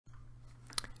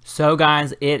So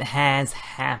guys, it has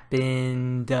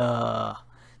happened. The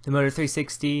Moto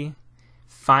 360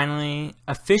 finally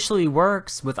officially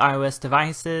works with iOS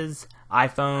devices,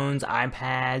 iPhones,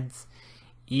 iPads,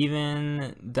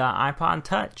 even the iPod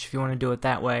Touch if you want to do it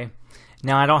that way.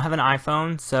 Now I don't have an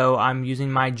iPhone, so I'm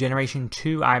using my Generation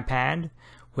 2 iPad,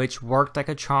 which worked like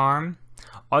a charm.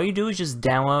 All you do is just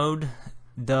download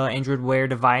the Android Wear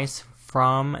device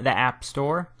from the App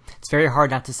Store. It's very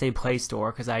hard not to say Play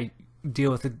Store because I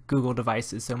deal with the Google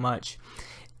devices so much.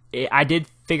 I did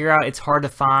figure out it's hard to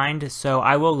find, so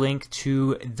I will link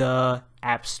to the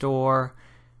App Store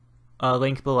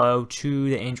link below to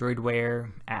the Android Wear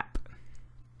app.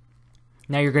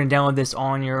 Now you're going to download this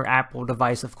on your Apple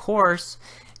device, of course,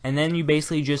 and then you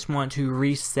basically just want to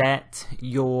reset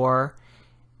your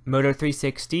Moto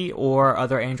 360 or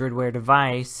other Android Wear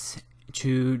device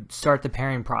to start the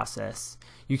pairing process.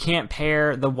 You can't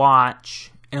pair the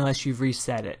watch unless you've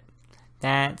reset it.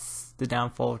 That's the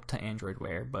downfall to Android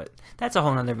Wear, but that's a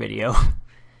whole nother video.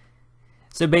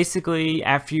 So basically,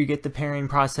 after you get the pairing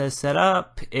process set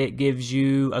up, it gives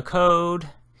you a code.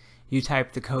 You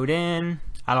type the code in.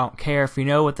 I don't care if you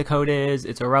know what the code is.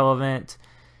 It's irrelevant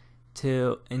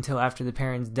until after the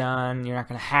pairing's done. You're not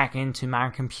going to hack into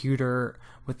my computer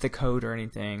with the code or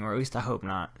anything, or at least I hope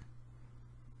not.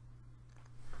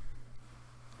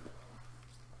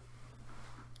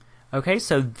 Okay,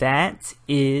 so that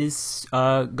is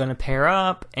going to pair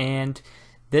up, and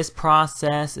this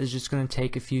process is just going to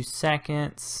take a few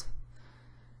seconds,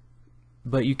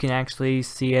 but you can actually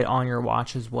see it on your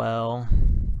watch as well.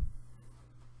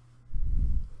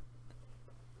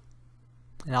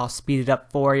 And I'll speed it up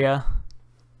for you.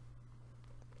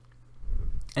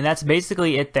 And that's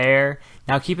basically it there.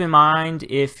 Now keep in mind,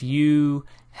 if you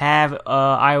have an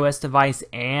iOS device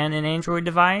and an Android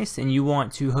device and you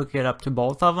want to hook it up to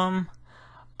both of them,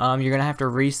 you're gonna have to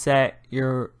reset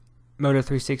your Moto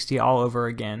 360 all over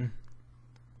again.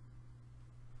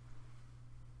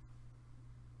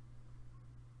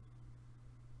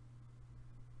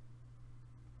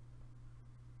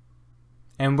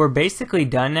 And we're basically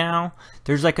done now.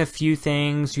 There's like a few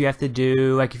things you have to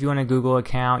do, like if you want a Google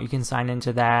account, you can sign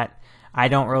into that. I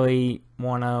don't really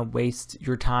want to waste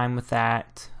your time with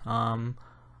that.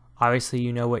 Obviously,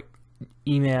 you know what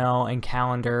email and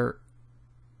calendar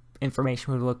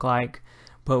information would look like,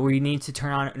 but we need to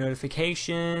turn on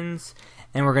notifications,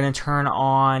 and we're going to turn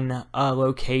on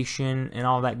location and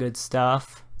all that good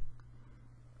stuff.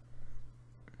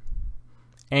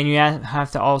 And you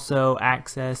have to also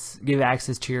give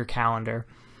access to your calendar.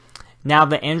 Now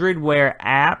the Android Wear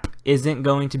app isn't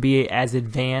going to be as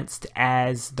advanced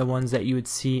as the ones that you would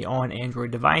see on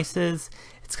Android devices.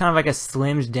 It's kind of like a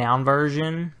slimmed down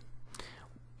version.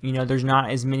 You know, there's not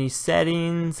as many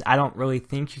settings. I don't really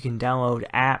think you can download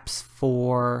apps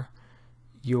for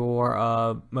your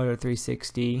Moto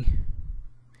 360.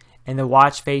 And the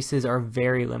watch faces are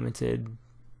very limited.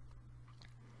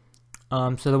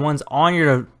 So the ones on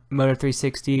your Moto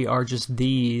 360 are just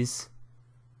these.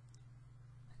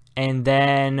 And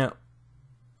then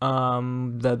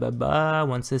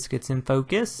once this gets in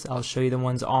focus, I'll show you the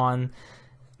ones on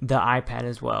the iPad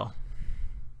as well.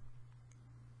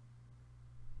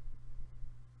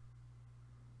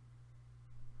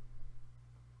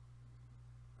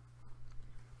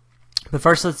 But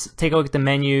first, let's take a look at the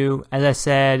menu. As I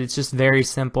said, it's just very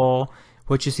simple.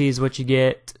 What you see is what you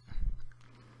get.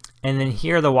 And then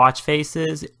here are the watch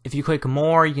faces. If you click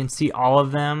more, you can see all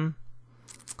of them.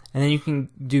 And then you can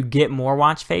do get more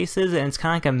watch faces, and it's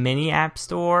kind of like a mini app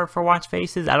store for watch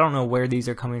faces. I don't know where these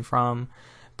are coming from,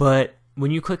 but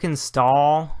when you click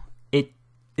install, it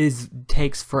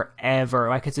takes forever.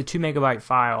 Like, it's a 2 megabyte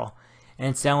file, and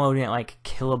it's downloading at like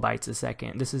kilobytes a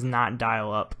second. This is not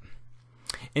dial-up.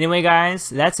 Anyway, guys,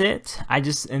 that's it. I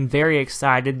just am very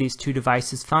excited these two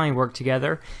devices finally work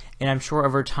together, and I'm sure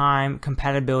over time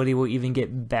compatibility will even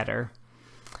get better.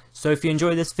 So if you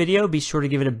enjoyed this video, be sure to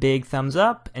give it a big thumbs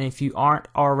up, and if you aren't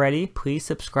already, please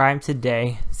subscribe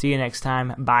today. See you next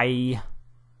time. Bye.